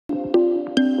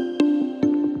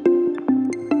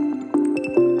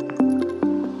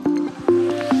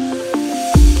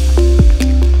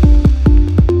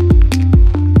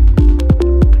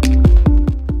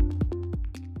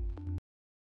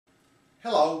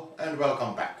Hello and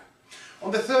welcome back. On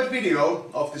the third video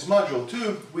of this module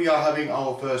 2 we are having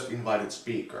our first invited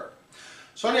speaker.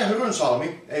 Sonja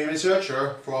Hyrynsalmi, a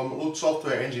researcher from LUT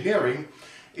Software Engineering,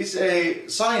 is a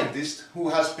scientist who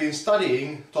has been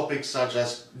studying topics such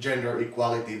as gender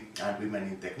equality and women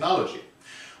in technology.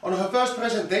 On her first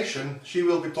presentation she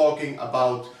will be talking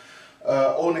about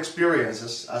own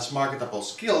experiences as marketable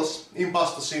skills,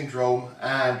 impostor syndrome,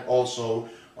 and also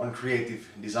on creative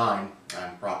design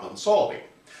and problem solving.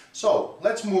 So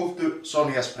let's move to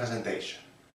Sonja's presentation.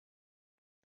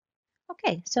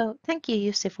 Okay, so thank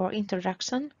you, Jussi, for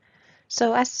introduction.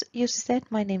 So as Jussi said,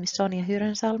 my name is Sonja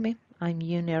Hyrynsalmi. I'm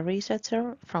junior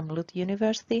researcher from LUT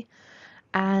University,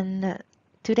 and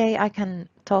today I can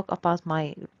talk about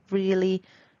my really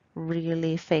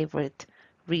favorite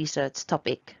research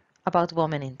topic about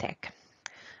women in tech.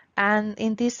 And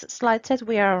in this slide set,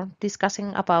 we are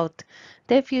discussing about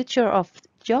the future of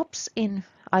jobs in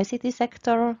ICT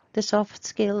sector, the soft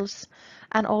skills,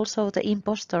 and also the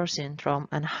impostor syndrome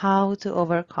and how to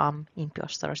overcome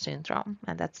impostor syndrome.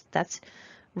 And that's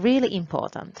really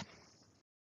important.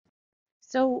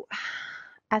 So,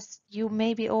 as you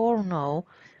maybe all know,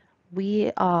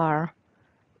 we are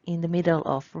in the middle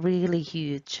of really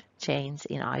huge change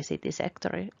in ICT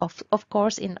sector. Of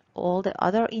course, in all the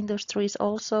other industries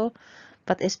also,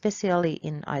 but especially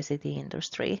in ICT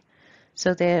industry.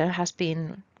 So there has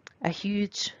been a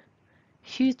huge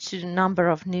number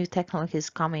of new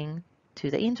technologies coming to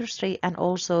the industry, and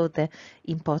also the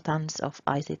importance of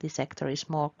ICT sector is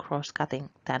more cross-cutting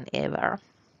than ever.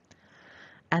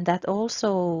 And that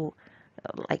also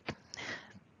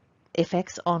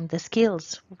effects on the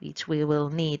skills which we will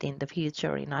need in the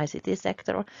future in ICT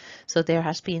sector. So there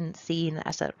has been seen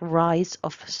as a rise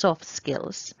of soft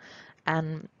skills,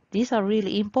 and these are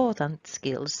really important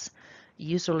skills.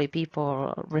 Usually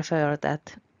people refer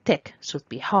that tech should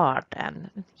be hard and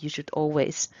you should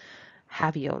always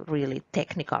have your really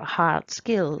technical hard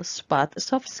skills, but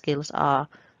soft skills are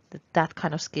that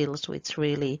kind of skills which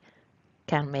really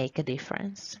can make a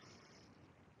difference.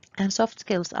 And soft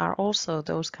skills are also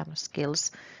those kind of skills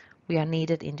we are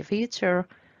needed in the future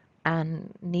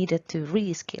and needed to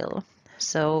reskill.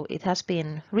 So it has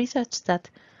been researched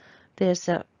that there's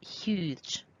a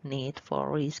huge need for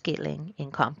reskilling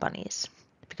in companies,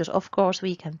 because of course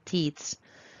we can teach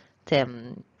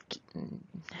them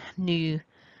new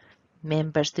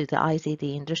members to the ICT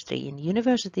industry in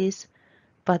universities,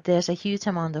 but there's a huge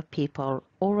amount of people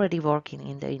already working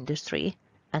in the industry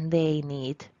and they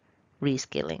need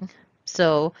reskilling.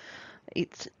 So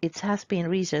it has been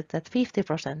researched that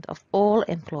 50% of all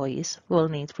employees will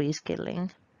need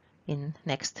reskilling in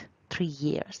next 3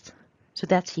 years. So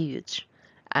that's huge.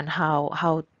 And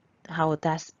how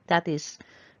that is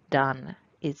done,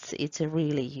 it's a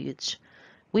really huge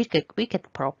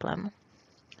wicked problem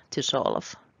to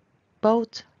solve.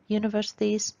 Both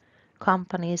universities,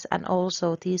 companies, and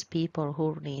also these people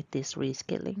who need this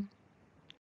reskilling.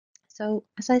 So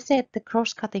as I said, the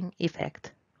cross-cutting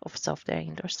effect of software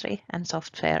industry and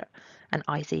software and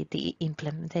ICT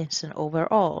implementation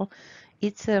overall,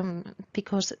 it's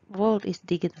because world is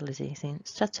digitalizing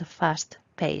such a fast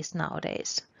pace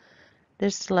nowadays.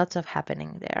 There's lots of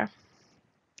happening there,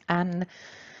 and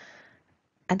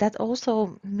that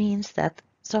also means that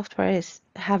software is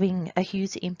having a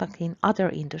huge impact in other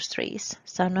industries.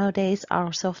 So nowadays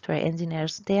our software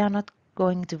engineers, they are not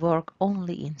going to work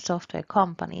only in software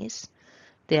companies.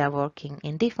 They are working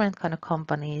in different kind of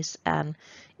companies, and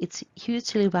it's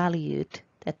hugely valued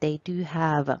that they do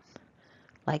have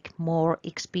more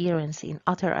experience in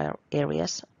other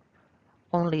areas.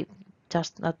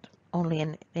 Not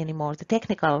only anymore the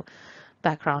technical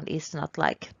background is not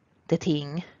the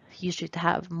thing. You should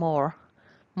have more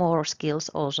skills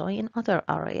also in other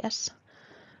areas.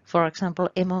 For example,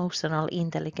 emotional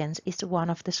intelligence is one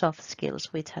of the soft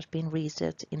skills which has been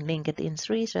researched in LinkedIn's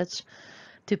research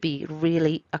to be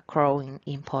really a growing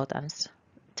importance,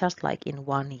 just like in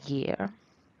 1 year.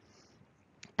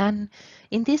 And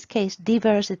in this case,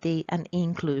 diversity and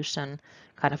inclusion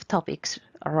kind of topics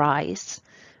arise,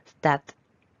 that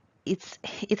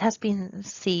it has been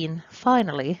seen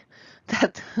finally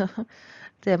that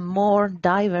the more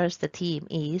diverse the team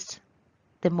is,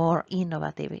 the more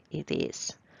innovative it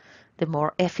is, the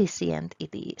more efficient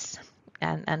it is.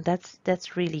 And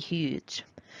that's really huge.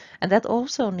 And that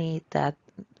also need that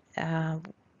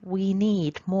we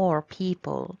need more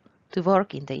people to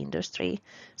work in the industry.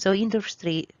 So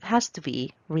industry has to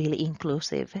be really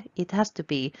inclusive. It has to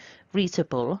be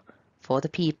reachable for the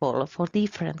people, for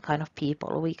different kind of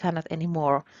people. We cannot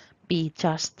anymore be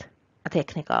just a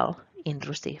technical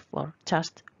industry for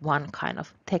just one kind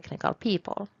of technical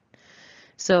people.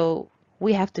 So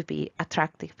we have to be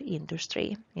attractive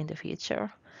industry in the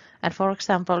future. And for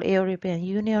example, European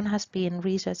Union has been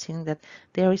researching that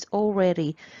there is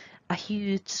already a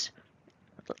huge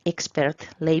expert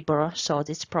labor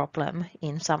shortage problem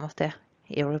in some of the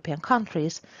European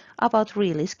countries about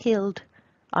really skilled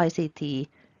ICT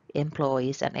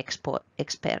employees and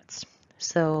experts.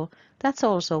 So that's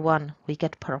also one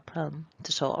wicked problem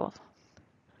to solve.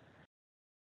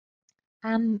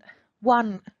 And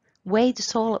one way to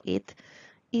solve it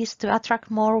is to attract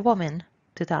more women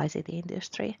to the ICT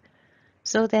industry.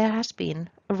 So there has been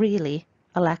really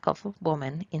a lack of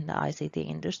women in the ICT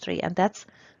industry, and that's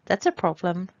a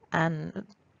problem. And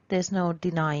there's no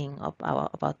denying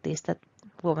about this, that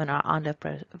women are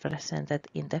underrepresented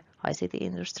in the ICT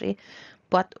industry.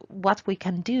 But what we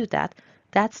can do,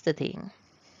 that's the thing.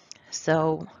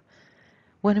 So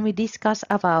when we discuss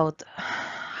about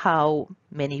how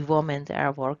many women there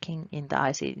are working in the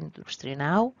ICT industry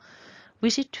now, we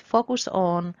should focus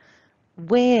on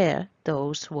where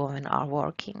those women are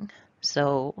working.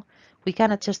 So we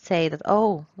cannot just say that,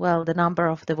 oh, well, the number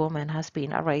of the women has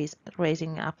been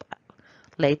raising up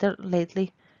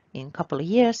lately in a couple of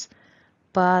years,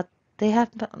 but they have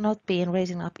not been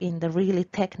raising up in the really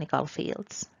technical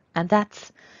fields. And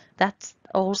that's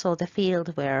also the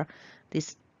field where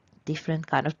this different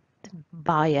kind of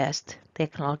biased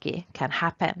technology can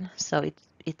happen. So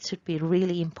it should be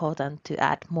really important to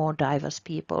add more diverse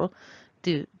people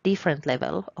to different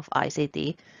level of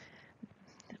ICT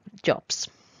jobs.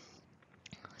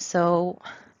 So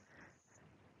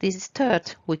this is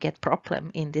third wicked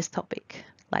problem in this topic,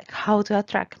 like how to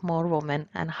attract more women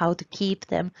and how to keep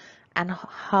them, and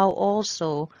how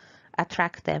also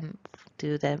attract them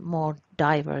to the more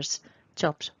diverse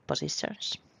job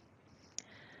positions.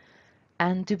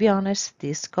 And to be honest,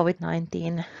 this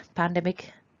COVID-19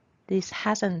 pandemic, this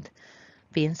hasn't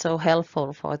been so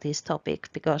helpful for this topic,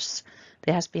 because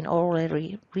there has been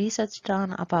already research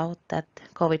done about that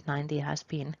COVID-19 has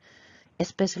been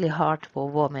especially hard for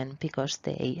women because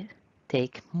they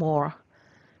take more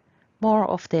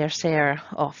of their share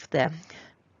of the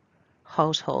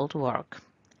household work.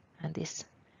 And this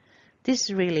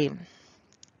is really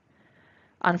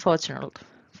unfortunate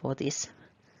for this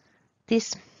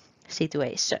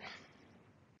situation.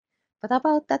 But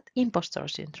about that impostor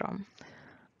syndrome.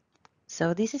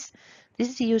 So this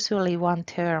is usually one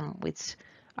term which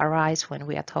arises when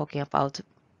we are talking about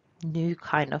new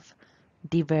kind of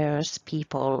diverse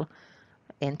people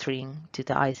entering to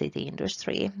the ICT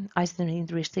industry. ICT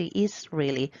industry is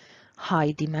really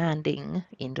high demanding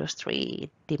industry.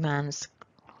 It demands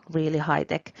really high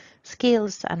tech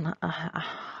skills and a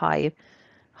high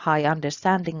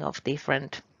understanding of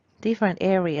different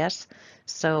areas.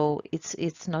 So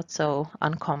it's not so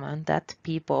uncommon that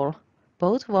people,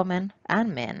 both women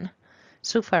and men,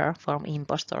 suffer from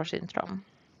impostor syndrome.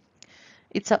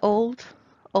 It's an old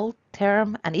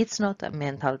term, and it's not a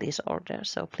mental disorder.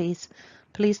 So please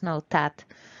note that.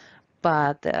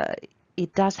 But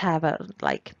it does have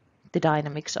the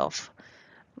dynamics of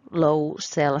low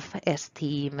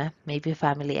self-esteem, maybe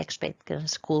family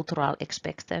expectations, cultural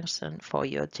expectations for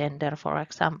your gender, for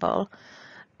example,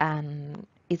 and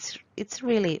it's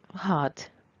really hard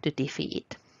to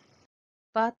defeat.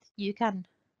 But you can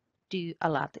do a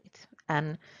lot of it,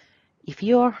 and if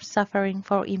you're suffering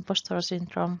from imposter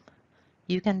syndrome,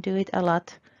 you can do it a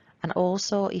lot. And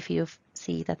also, if you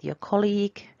see that your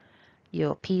colleague,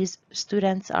 your peers,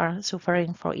 students are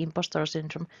suffering from imposter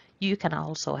syndrome, you can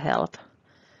also help.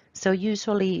 So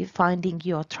usually finding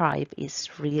your tribe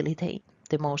is really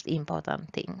the most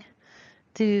important thing.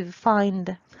 To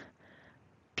find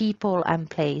people and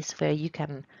place where you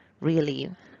can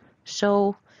really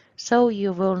show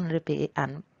your vulnerability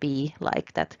and be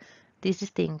like that. This is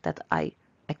thing that I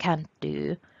can't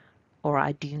do, or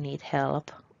I do need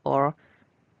help, or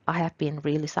I have been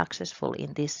really successful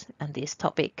in this and this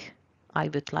topic. I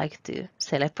would like to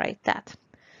celebrate that.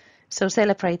 So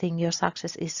celebrating your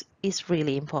success is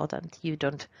really important. You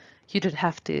don't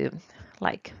have to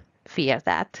fear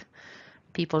that.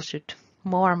 People should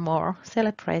more and more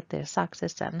celebrate their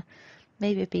success and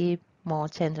maybe be more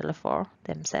gentle for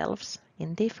themselves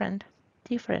in different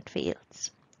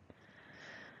fields.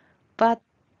 But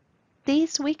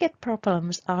these wicked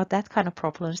problems are that kind of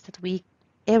problems that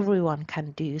everyone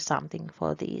can do something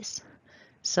for these.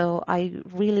 So I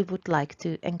really would like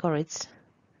to encourage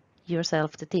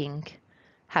yourself to think,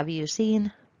 have you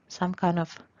seen some kind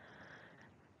of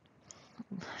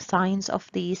signs of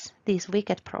these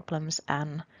wicked problems,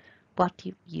 and what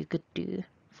you could do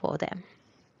for them?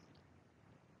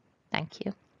 Thank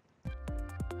you.